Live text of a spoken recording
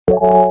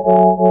Yeah,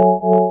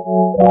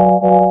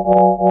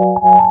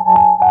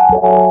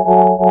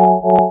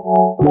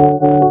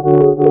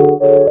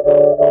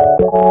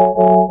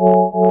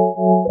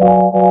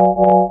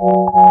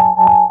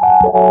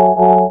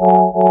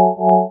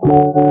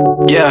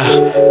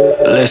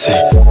 listen,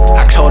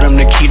 I told him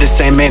to keep the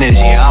same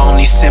energy. I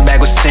only sent back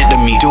what's sent to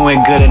me.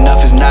 Doing good enough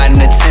is not an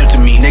attempt to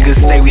me.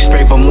 Niggas say we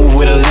straight but move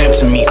with a limp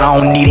to me. I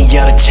don't need a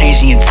yell to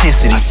change the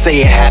intensity. I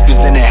say it happens,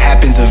 then it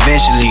happens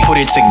eventually.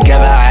 Put it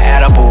together, I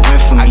add up a win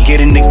for me. I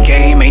get in the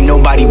game, ain't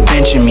nobody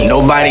benching me.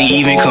 Nobody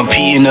even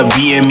competing or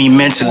beating me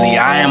mentally.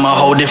 I am a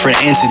whole different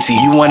entity.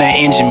 You wanna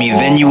injure me,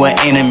 then you an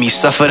enemy.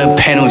 Suffer the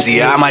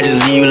penalty, I might just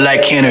leave you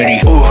like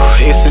Kennedy. Ooh,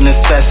 it's a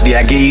necessity,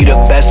 I give you the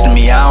best of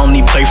me. I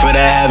only play for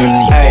the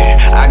heavenly. Hey,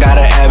 I got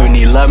a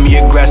ebony, love me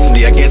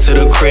aggressively. I get to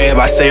the crib,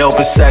 I stay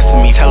open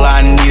sesame. Tell her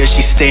I need her,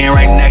 she's staying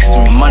right next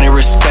to me. Money,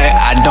 respect,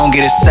 I don't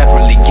get it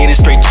separately. Getting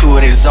straight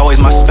to it is always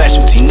my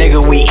specialty.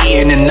 Nigga, we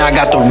eating and I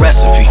got the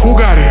recipe. Who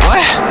got it?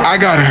 What? I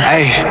got it.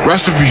 Hey,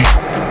 recipe.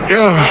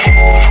 Yeah.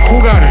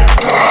 Who got it?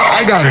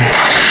 I got it.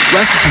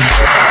 Recipe.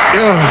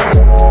 Yeah.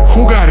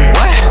 Who got it?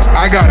 What?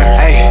 I got it.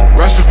 Hey,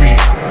 recipe.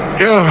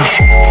 Yeah.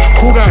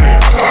 Who got it?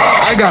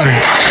 I got it.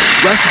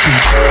 Recipe.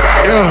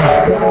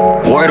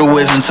 Yeah. Word of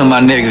wisdom to my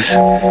niggas.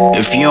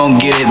 If you don't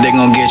get it, they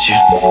gon' get you.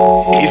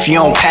 If you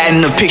don't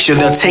patent the picture,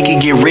 they'll take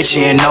it, get richer,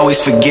 and always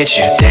forget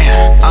you.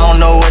 Damn, I don't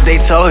know what they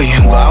told you,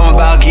 but I'm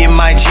about getting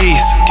my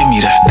G's. Give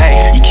me that.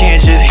 Hey, you can't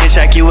just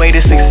hitchhike your way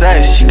to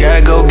success. You gotta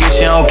go get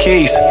your own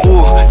keys.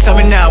 Ooh, tell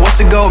me now, what's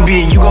it gon'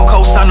 be? You gon'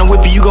 co-sign the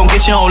whippy, you gon'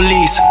 get your own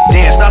lease.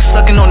 Damn, stop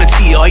sucking on the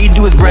tea. All you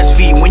do is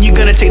breastfeed. When you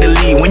gonna take the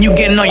lead? When you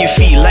getting on your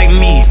feet like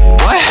me?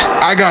 What?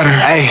 I got it.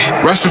 Hey,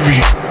 recipe.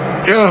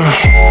 Yeah.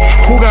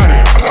 Who got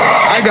it?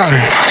 I got it.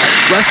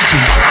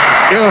 Recipe.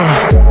 Yeah.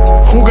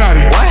 Who got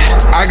it? What?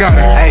 I got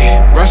it. Hey,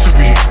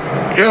 recipe.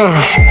 Yeah.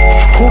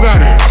 Who got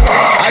it?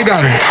 I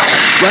got it.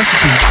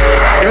 Recipe.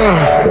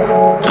 Yeah.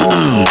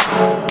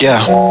 Yeah,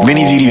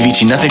 Vinny Vidi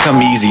Vici, nothing come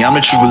easy. I'm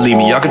the truth, believe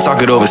me. Y'all can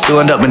talk it over, still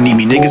end up beneath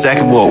me. Niggas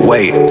acting well,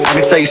 wait, I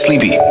can tell you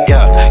sleepy.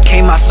 Yeah,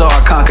 came I saw I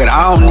conquered.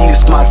 I don't need a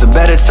sponsor,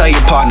 better tell your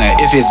partner.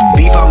 If it's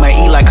beef, I'ma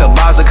eat like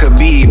Khabaz or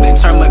Khabib. Then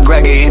turn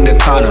McGregor into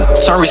Conor.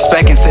 Turn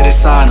respect into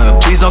dishonor.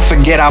 Please don't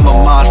forget I'm a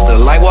monster.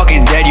 Like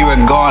Walking Dead, you're a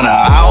goner.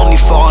 I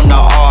only fall in the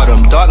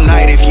autumn. Dark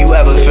night if you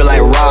ever feel like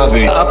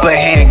robbing. Upper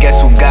hand,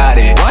 guess who got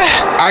it? What?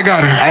 I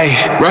got it. Hey,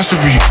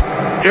 recipe.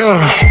 Yeah.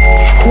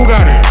 Who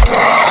got it?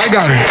 I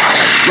got it.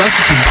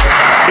 Recipe.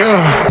 Yeah.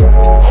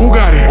 Who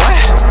got it?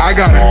 What? I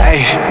got it.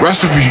 Hey,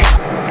 recipe.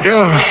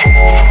 Yeah.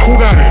 Who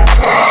got it?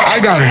 I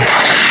got it.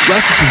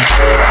 Recipe.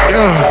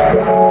 Yeah.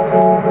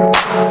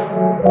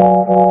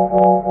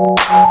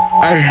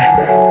 Hey.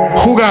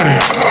 Who got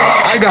it?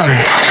 I got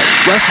it.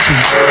 Recipe.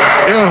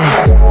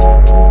 Yeah.